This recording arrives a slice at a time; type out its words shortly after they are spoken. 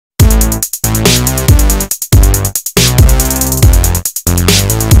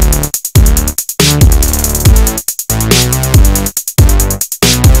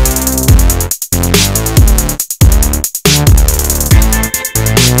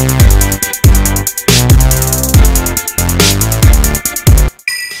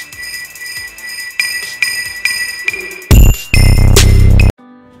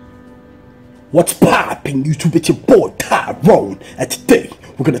popping YouTube? It's your boy Tyrone, and today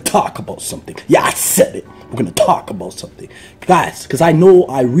we're gonna talk about something. Yeah, I said it. We're gonna talk about something, guys, because I know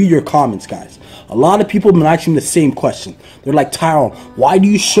I read your comments, guys. A lot of people have been asking the same question. They're like, Tyrone, why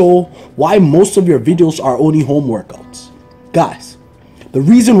most of your videos are only home workouts? Guys, the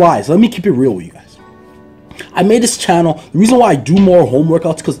reason why is, let me keep it real with you guys. I made this channel, the reason why I do more home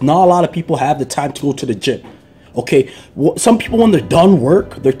workouts, because not a lot of people have the time to go to the gym. Okay, some people, when they're done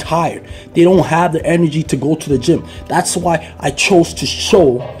work, they're tired. They don't have the energy to go to the gym. That's why I chose to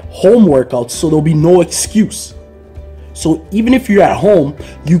show home workouts, so there'll be no excuse. So even if you're at home,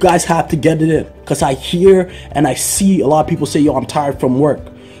 you guys have to get it in. Because I hear and I see a lot of people say, yo, I'm tired from work,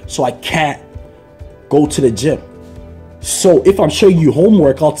 so I can't go to the gym. So if I'm showing you home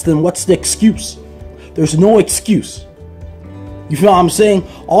workouts, then what's the excuse? There's no excuse. You feel what I'm saying?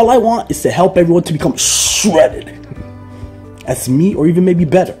 All I want is to help everyone to become shredded as me, or even maybe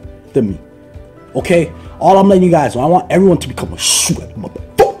better than me. Okay? All I'm letting you guys know, I want everyone to become a shredded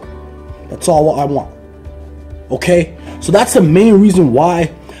motherfucker. That's all I want. Okay? So that's the main reason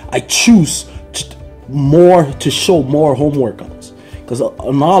why I choose to show more home workouts. Because not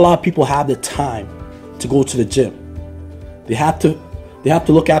a lot of people have the time to go to the gym. They have to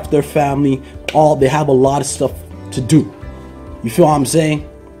look after their family. They have a lot of stuff to do. You feel what I'm saying?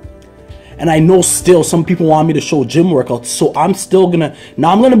 And I know still some people want me to show gym workouts, so I'm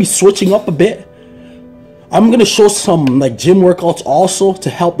gonna be switching up a bit. I'm gonna show some like gym workouts also to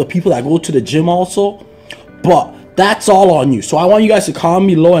help the people that go to the gym also. But that's all on you. So I want you guys to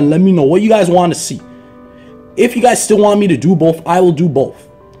comment below and let me know what you guys want to see. If you guys still want me to do both, I will do both.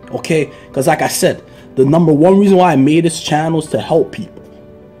 Okay? Because like I said, the number one reason why I made this channel is to help people.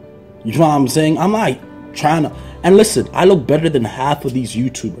 You know what I'm saying? I'm not trying to. And listen, I look better than half of these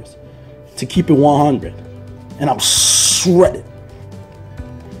YouTubers, to keep it 100. And I'm shredded.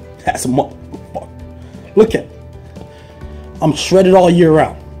 That's a motherfucker. Look at me. I'm shredded all year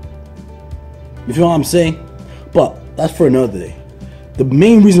round. You feel what I'm saying? But that's for another day. The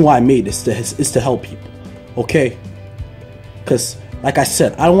main reason why I made this is to help people. Okay? Because, like I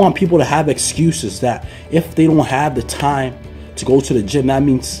said, I don't want people to have excuses that if they don't have the time to go to the gym, that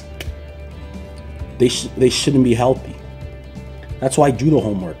means they shouldn't be healthy. That's why I do the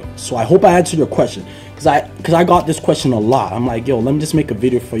homework. So I hope I answered your question, because I got this question a lot. I'm like, yo, let me just make a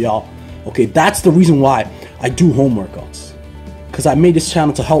video for y'all. Okay, that's the reason why I do home workouts, because I made this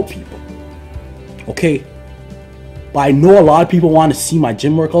channel to help people. Okay, but I know a lot of people want to see my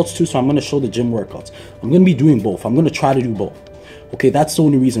gym workouts too, so I'm going to show the gym workouts. I'm going to be doing both. I'm going to try to do both. Okay, that's the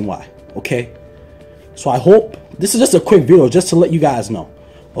only reason why. Okay, so I hope this is just a quick video just to let you guys know.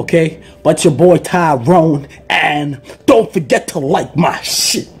 Okay, but your boy Tyrone, and don't forget to like my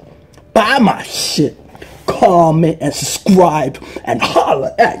shit, buy my shit, comment and subscribe, and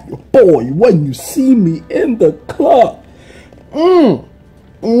holler at your boy when you see me in the club. And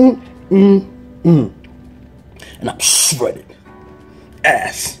I'm shredded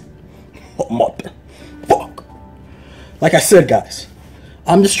ass motherfucker. Like I said, guys,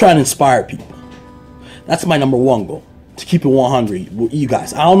 I'm just trying to inspire people. That's my number one goal. To keep it 100 with you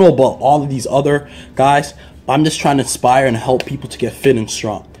guys. I don't know about all of these other guys, but I'm just trying to inspire and help people to get fit and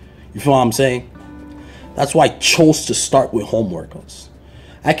strong. You feel what I'm saying? That's why I chose to start with home workouts.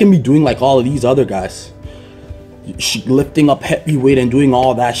 I can be doing like all of these other guys, lifting up heavy weight and doing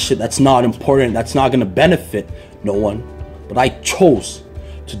all that shit. That's not important. That's not gonna benefit no one. But I chose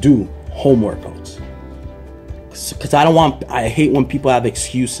to do home workouts because I hate when people have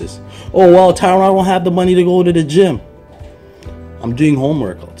excuses. Oh well, Tyrone, I don't have the money to go to the gym. I'm doing home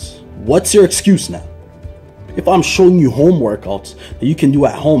workouts. What's your excuse now? If I'm showing you home workouts that you can do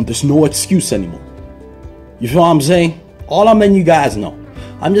at home, there's no excuse anymore. You feel what I'm saying? All I'm letting you guys know,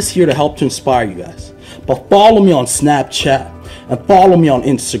 I'm just here to help to inspire you guys. But follow me on Snapchat and follow me on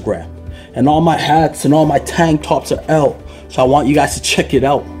Instagram. And all my hats and all my tank tops are out. So I want you guys to check it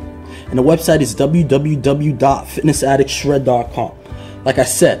out. And the website is www.fitnessaddictshred.com. Like I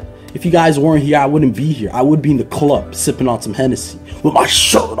said, if you guys weren't here, I wouldn't be here. I would be in the club sipping on some Hennessy with my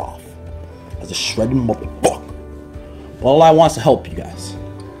shirt off as a shredded motherfucker. But all I want is to help you guys.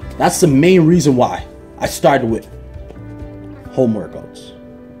 That's the main reason why I started with home workouts.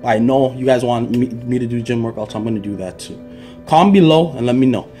 I know you guys want me to do gym workouts. I'm going to do that too. Comment below and let me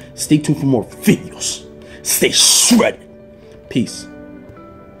know. Stay tuned for more videos. Stay shredded. Peace.